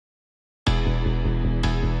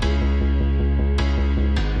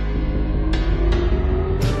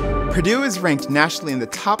Purdue is ranked nationally in the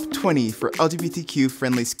top 20 for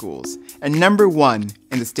LGBTQ-friendly schools, and #1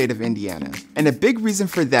 in the state of Indiana. And a big reason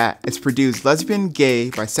for that is Purdue's Lesbian,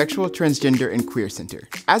 Gay, Bisexual, Transgender, and Queer Center.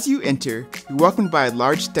 As you enter, you're welcomed by a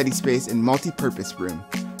large study space and multi-purpose room,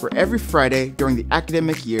 where every Friday during the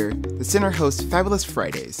academic year, the center hosts Fabulous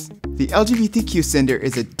Fridays. The LGBTQ Center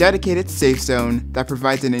is a dedicated safe zone that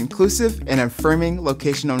provides an inclusive and affirming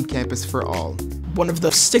location on campus for all. One of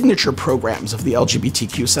the signature programs of the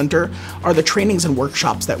LGBTQ Center are the trainings and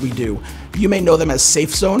workshops that we do. You may know them as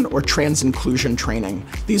Safe Zone or Trans Inclusion Training.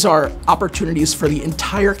 These are opportunities for the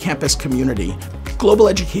entire campus community. Global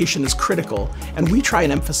education is critical, and we try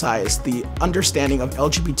and emphasize the understanding of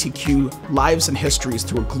LGBTQ lives and histories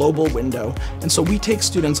through a global window. And so we take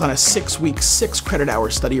students on a 6-week, 6-credit-hour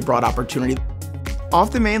study abroad opportunity.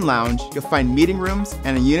 Off the main lounge, you'll find meeting rooms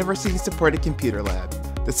and a university-supported computer lab.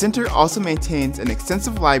 The center also maintains an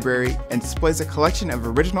extensive library and displays a collection of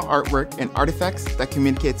original artwork and artifacts that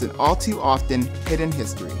communicates an all too often hidden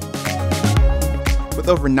history. With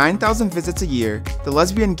over 9,000 visits a year, the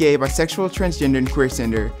Lesbian, Gay, Bisexual, Transgender, and Queer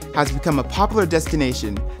Center has become a popular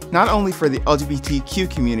destination not only for the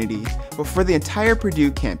LGBTQ community, but for the entire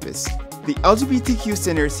Purdue campus. The LGBTQ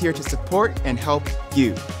Center is here to support and help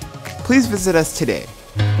you. Please visit us today.